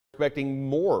expecting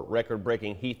more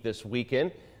record-breaking heat this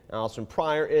weekend. Alison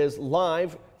Pryor is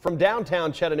live from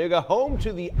downtown Chattanooga, home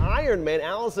to the Ironman.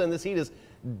 Alison, this heat is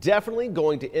definitely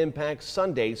going to impact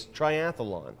Sunday's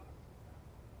triathlon.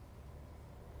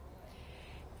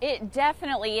 It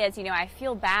definitely is. You know, I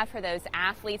feel bad for those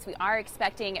athletes. We are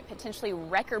expecting potentially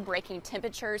record-breaking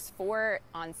temperatures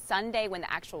on Sunday when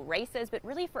the actual race is, but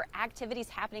really for activities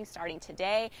happening starting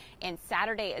today and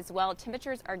Saturday as well,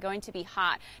 temperatures are going to be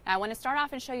hot. Now, I want to start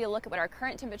off and show you a look at what our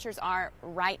current temperatures are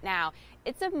right now.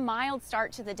 It's a mild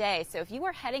start to the day, so if you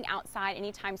are heading outside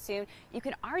anytime soon, you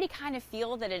can already kind of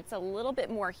feel that it's a little bit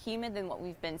more humid than what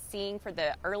we've been seeing for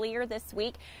the earlier this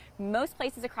week. Most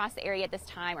places across the area at this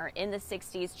time are in the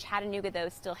 60s. Chattanooga, though,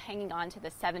 still hanging on to the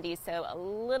 70s, so a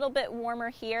little bit warmer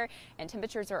here, and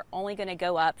temperatures are only going to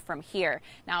go up from here.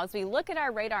 Now, as we look at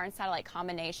our radar and satellite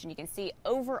combination, you can see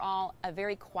overall a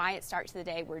very quiet start to the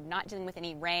day. We're not dealing with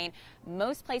any rain.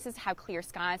 Most places have clear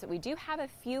skies, but we do have a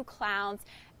few clouds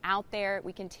out there.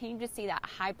 We continue to see that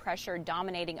high pressure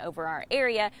dominating over our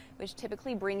area, which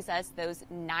typically brings us those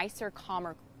nicer,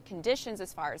 calmer conditions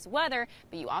as far as weather,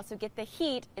 but you also get the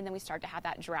heat, and then we start to have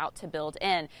that drought to build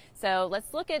in. So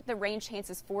let's look at the rain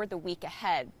chances for the week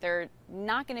ahead. They're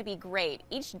not going to be great.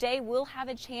 Each day will have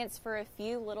a chance for a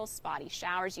few little spotty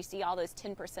showers. You see all those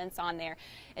 10% on there.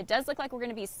 It does look like we're going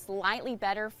to be slightly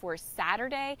better for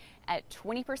Saturday at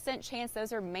 20% chance.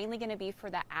 Those are mainly going to be for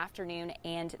the afternoon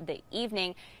and the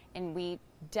evening, and we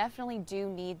definitely do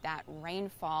need that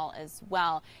rainfall as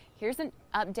well. Here's an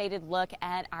updated look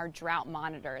at our drought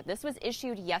monitor. This was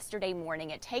issued yesterday morning.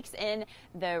 It takes in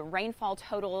the rainfall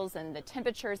totals and the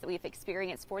temperatures that we've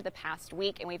experienced for the past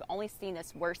week, and we've only seen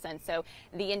this worsen. So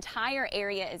the entire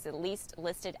area is at least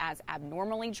listed as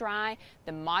abnormally dry.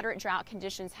 The moderate drought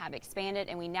conditions have expanded,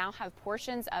 and we now have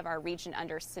portions of our region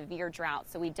under severe drought.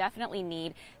 So we definitely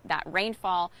need that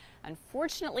rainfall.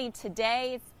 Unfortunately,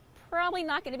 today it's probably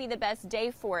not going to be the best day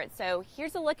for it. So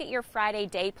here's a look at your Friday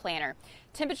day planner.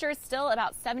 Temperatures still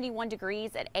about 71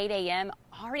 degrees at 8 a.m.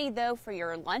 Already, though, for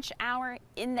your lunch hour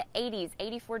in the 80s,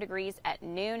 84 degrees at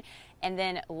noon. And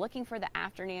then looking for the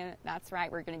afternoon, that's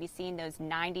right, we're going to be seeing those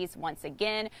 90s once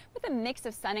again with a mix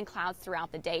of sun and clouds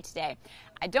throughout the day today.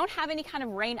 I don't have any kind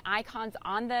of rain icons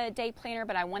on the day planner,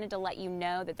 but I wanted to let you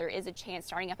know that there is a chance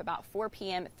starting up about 4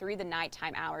 p.m. through the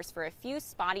nighttime hours for a few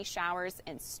spotty showers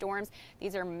and storms.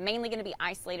 These are mainly going to be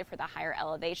isolated for the higher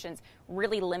elevations,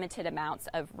 really limited amounts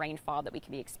of rainfall that we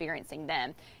can be experiencing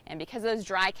then. And because of those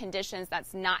dry conditions,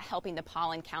 that's not helping the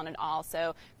pollen count at all.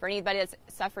 So for anybody that's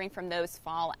suffering from those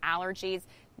fall allergies,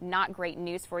 not great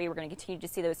news for you. We're going to continue to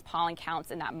see those pollen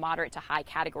counts in that moderate to high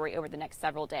category over the next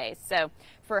several days. So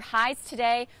for highs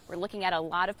today, we're looking at a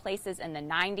lot of places in the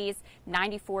 90s,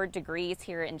 94 degrees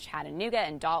here in Chattanooga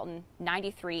and Dalton,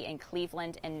 93 in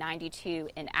Cleveland, and 92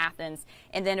 in Athens.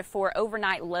 And then for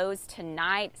overnight lows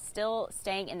tonight, still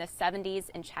staying in the 70s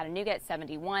in Chattanooga at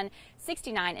 71,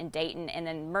 69 in Dayton, and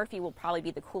then Murphy will probably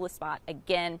be the coolest spot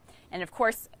again. And of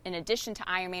course, in addition to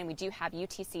Ironman, we do have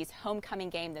UTC's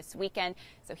homecoming game this weekend.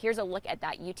 So here's a look at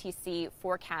that UTC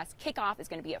forecast. Kickoff is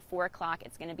going to be at 4 o'clock.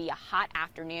 It's going to be a hot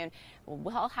afternoon.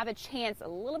 We'll have a chance a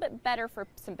little bit better for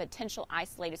some potential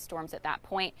isolated storms at that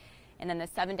point. And then the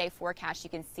 7-day forecast, you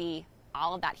can see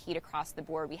all of that heat across the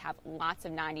board. We have lots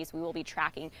of 90s. We will be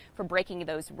tracking for breaking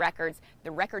those records.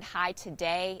 The record high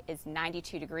today is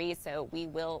 92 degrees, so we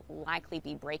will likely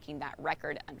be breaking that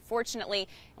record, unfortunately,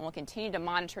 and we'll continue to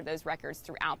monitor those records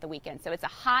throughout the weekend. So it's a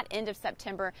hot end of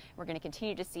September. We're going to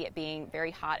continue to see it being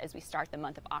very hot as we start the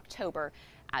month of October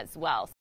as well.